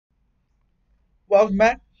Welcome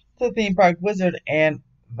back to the Theme Park Wizard, and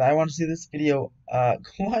I want to see this video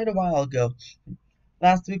quite a while ago,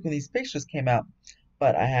 last week when these pictures came out,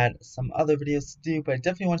 but I had some other videos to do, but I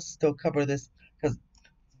definitely want to still cover this because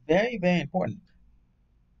it's very, very important.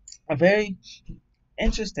 A very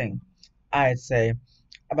interesting, I'd say,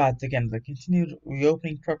 about, again, the continued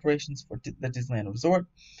reopening preparations for the Disneyland Resort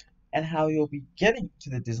and how you'll be getting to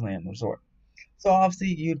the Disneyland Resort. So obviously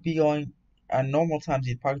you'd be going normal times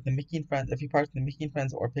you'd park the Mickey and Friends. If you park in the Mickey and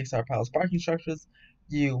Friends or Pixar Palace parking structures,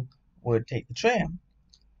 you would take the tram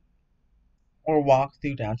or walk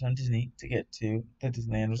through downtown Disney to get to the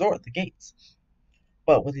Disneyland Resort, the gates.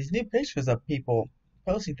 But with these new pictures of people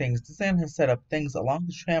posting things, Disneyland has set up things along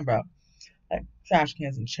the tram route, like trash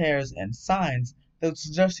cans and chairs and signs that would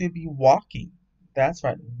suggest you'd be walking. That's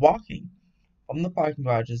right, walking from the parking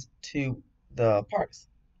garages to the parks.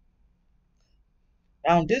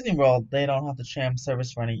 Now in Disney World, they don't have the tram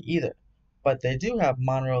service running either, but they do have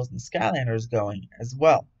monorails and Skylanders going as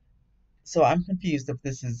well. So I'm confused if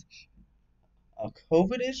this is a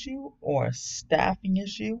COVID issue or a staffing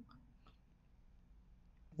issue.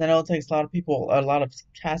 I know it takes a lot of people, a lot of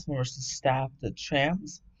cast members to staff the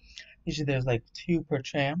trams. Usually there's like two per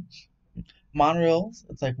tram. Monorails,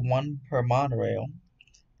 it's like one per monorail.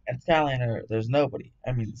 And Skylander, there's nobody.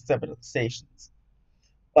 I mean, except at the stations.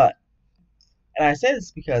 But, and I say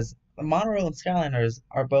this because the monorail and Skylanders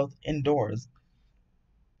are both indoors,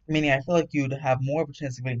 meaning I feel like you'd have more of a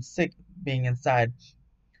chance of getting sick being inside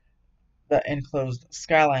the enclosed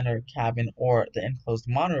Skyliner cabin or the enclosed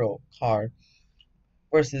monorail car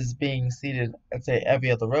versus being seated, let's say,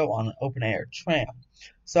 every other row on an open air tram.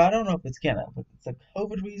 So I don't know if it's a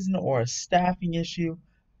COVID reason or a staffing issue,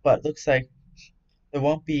 but it looks like there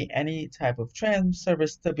won't be any type of tram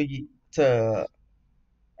service to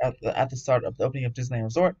at the start of the opening of Disneyland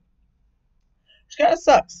Resort, which kind of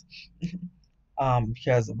sucks.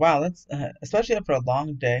 Because wow, that's especially after a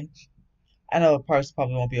long day. I know the parks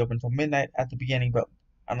probably won't be open until midnight at the beginning, but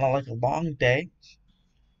on like a long day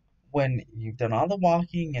when you've done all the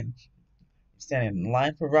walking and standing in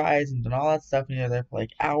line for rides and done all that stuff and you're there for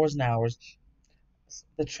like hours and hours,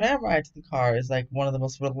 the tram ride to the car is like one of the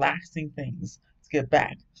most relaxing things to get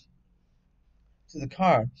back to the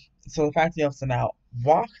car. So the fact that you have to now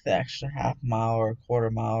walk the extra half mile or quarter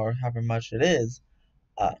mile or however much it is,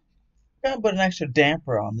 uh, kind of put an extra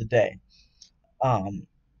damper on the day. Um,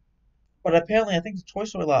 But apparently, I think the Toy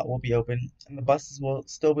Story lot will be open, and the buses will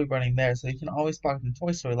still be running there, so you can always park in the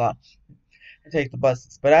Toy Story lot and take the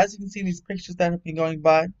buses. But as you can see in these pictures that have been going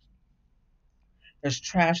by, there's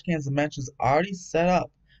trash cans and benches already set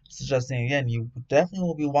up, suggesting again you definitely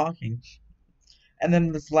will be walking. And then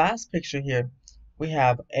in this last picture here, we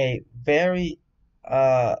have a very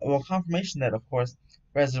well confirmation that of course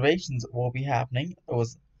reservations will be happening. Well,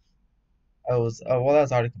 that was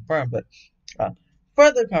already confirmed, but uh,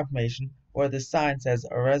 further confirmation where the sign says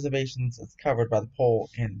reservations is covered by the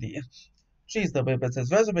pole in the trees, though, but it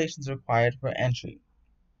says reservations required for entry.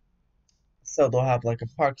 So they'll have like a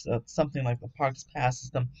parks, something like the Parks Pass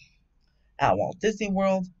system at Walt Disney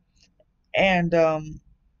World, and yeah,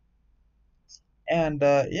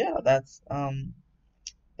 that's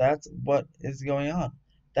what is going on.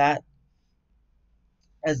 That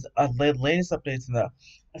is the latest updates in a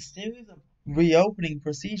series of reopening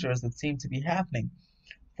procedures that seem to be happening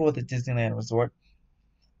for the Disneyland Resort.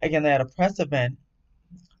 Again, they had a press event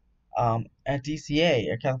at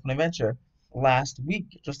DCA, at California Adventure, last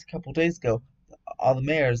week, just a couple days ago. All the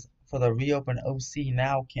mayors for the Reopen OC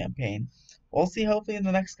Now campaign. We'll see hopefully in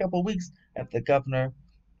the next couple of weeks if the governor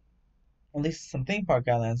releases some theme park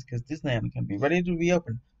guidelines because Disneyland can be ready to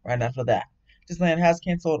reopen right after that. Disneyland has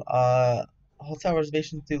canceled hotel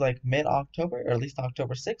reservations through like mid-October, or at least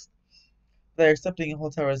October 6th. They're accepting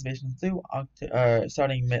hotel reservations through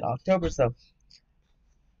starting mid-October, so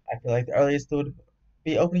I feel like the earliest they would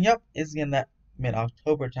be opening up is in that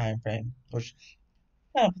mid-October time frame, which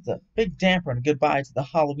kind of puts a big damper and a goodbye to the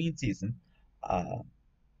Halloween season. Uh,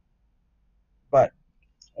 but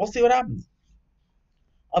we'll see what happens.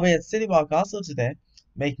 I'll be at City Walk also today,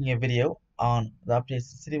 making a video on the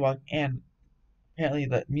updates to City Walk, and apparently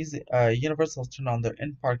the music, Universal's turned on their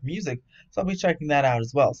in-park music, so I'll be checking that out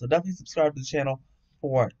as well. So definitely subscribe to the channel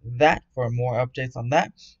for that, for more updates on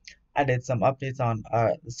that. I did some updates on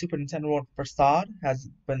the Super Nintendo World facade has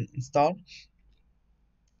been installed.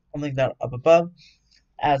 I'll link that up above,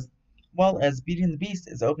 as well as Beauty and the Beast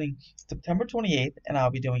is opening September 28th, and I'll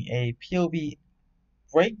be doing a POV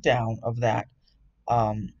breakdown of that.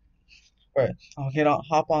 Where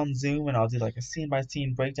hop on Zoom and I'll do like a scene by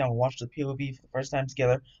scene breakdown. We'll watch the POV for the first time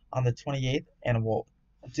together on the 28th, and we'll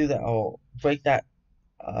do that. I'll break that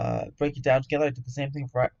break it down together. I did the same thing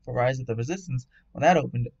for Rise of the Resistance when that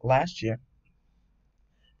opened last year.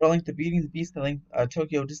 For a link to Beauty and the Beast, the link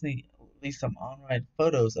Tokyo Disney released some on-ride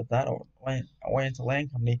photos of that, or Oriental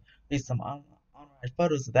Land Company released some on-ride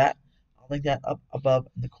photos of that. I'll link that up above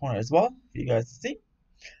in the corner as well for you guys to see.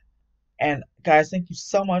 And guys, thank you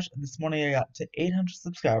so much. This morning I got to 800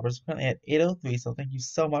 subscribers, currently at 803. So thank you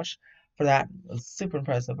so much for that. It was super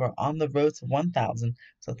impressive. We're on the road to 1,000.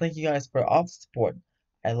 So thank you guys for all the support.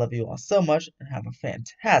 I love you all so much and have a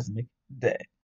fantastic day.